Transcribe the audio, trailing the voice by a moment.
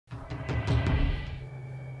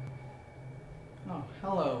Oh,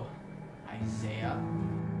 hello, Isaiah.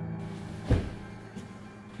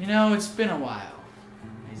 You know, it's been a while,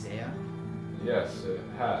 Isaiah. Yes, it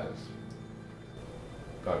has.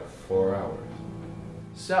 About 4 hours.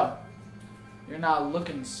 So, you're not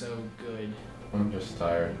looking so good. I'm just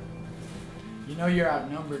tired. You know you're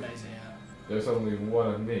outnumbered, Isaiah. There's only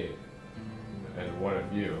one of me, and one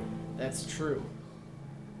of you. That's true.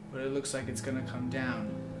 But it looks like it's gonna come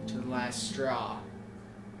down to the last straw.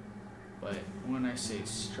 But when I say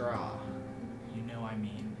straw, you know I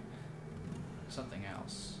mean something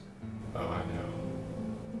else. Oh, I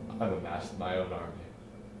know. I've amassed my own army.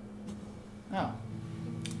 Oh.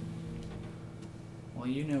 Well,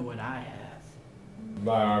 you know what I have.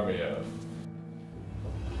 My army of...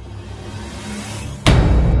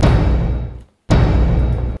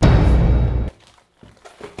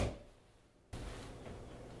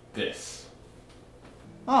 this.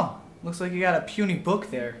 Oh, looks like you got a puny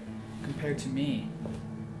book there compared to me.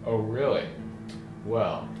 Oh, really?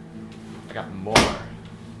 Well, I got more.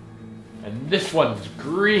 And this one's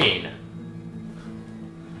green.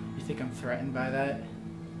 You think I'm threatened by that?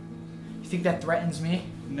 You think that threatens me?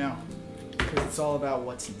 No. Because it's all about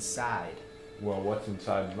what's inside. Well, what's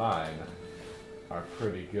inside mine are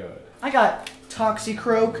pretty good. I got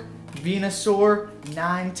Toxicroak, Venusaur,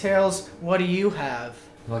 Ninetales. What do you have?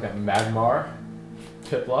 Look at Magmar,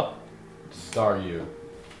 Piplup, Staryu.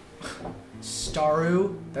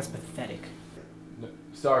 Staru? That's pathetic. No,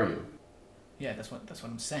 Staryu. Yeah, that's what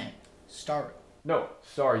I'm saying. Staru. No,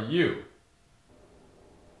 Staryu.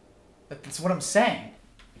 That's what I'm saying.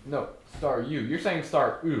 No, Staryu. You're saying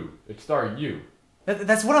Staryu. It's Staryu.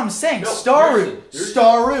 That's what I'm saying. No, Staru.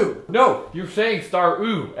 Staru. No, you're saying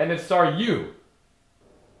Staryu, and it's Staryu.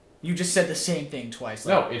 You just said the same thing twice.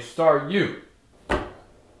 No, it's Staryu.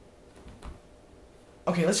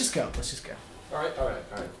 Okay, let's just go. Let's just go. Alright.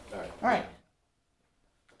 Alright.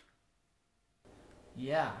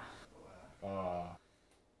 Yeah.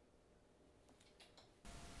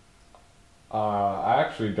 I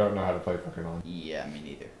actually don't know how to play Pokemon. Yeah, me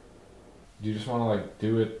neither. Do you just want to, like,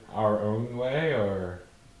 do it our own way, or...?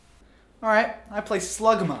 Alright, I play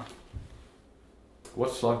Slugma.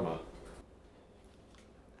 What's Slugma?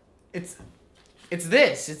 It's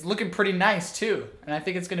this. It's looking pretty nice, too. And I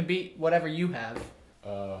think it's gonna beat whatever you have.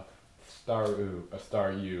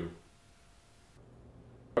 Staryu.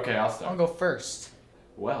 Okay, I'll start. I'll go first.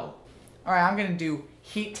 Well. Alright, I'm gonna do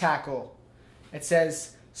Heat Tackle. It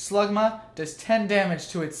says, Slugma does 10 damage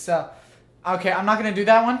to itself. Okay, I'm not gonna do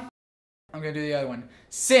that one. I'm gonna do the other one.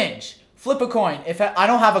 Singe. Flip a coin. If I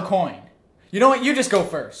don't have a coin. You know what? You just go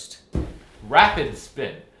first. Rapid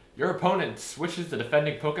Spin. Your opponent switches the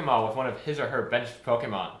defending Pokemon with one of his or her benched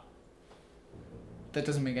Pokemon. That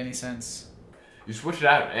doesn't make any sense. You switch it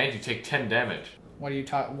out and you take 10 damage. What are you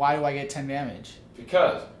talking? Why do I get 10 damage?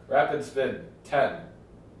 Because Rapid Spin 10.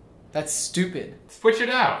 That's stupid. Switch it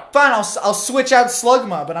out. Fine, I'll switch out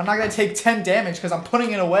Slugma, but I'm not gonna take 10 damage because I'm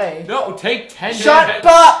putting it away. No, take 10 Shut damage.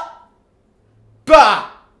 up! Bah!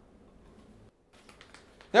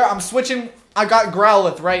 There, I'm switching. I got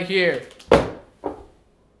Growlithe right here.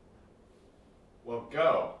 Well,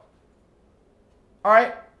 go.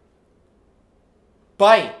 Alright.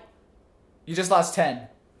 Bite. You just lost 10.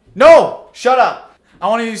 No! Shut up! I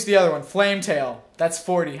want to use the other one. Flame Tail. That's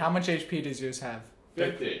 40. How much HP does yours have?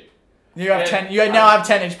 50. You have And 10. You now have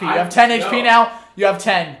 10 HP. You have 10 HP now. You have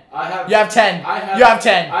 10. I have. You have 10. I have. You have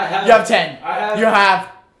 10. I have. You have 10. I have. You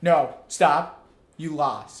have. No. Stop. You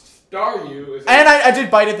lost. Staryu is. And I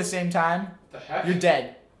did bite at the same time. The heck? You're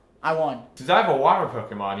dead. I won. Since I have a water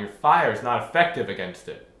Pokemon, your fire is not effective against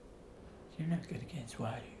it. You're not good against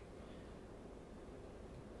water.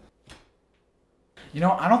 You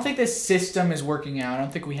know, I don't think this system is working out. I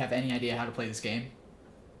don't think we have any idea how to play this game.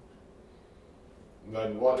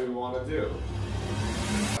 Then what do we want to do?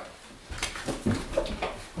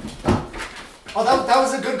 Oh, that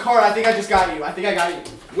was a good card. I think I just got you. I think I got you.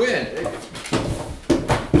 Win.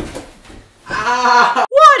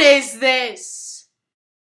 What is this?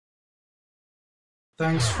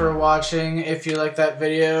 Thanks for watching. If you like that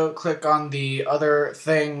video, click on the other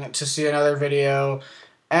thing to see another video.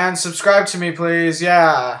 And subscribe to me, please.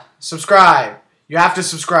 Yeah, subscribe. You have to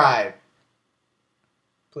subscribe.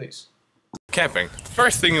 Please. Camping.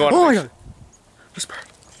 First thing you want Oh to my do. god.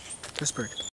 This bird.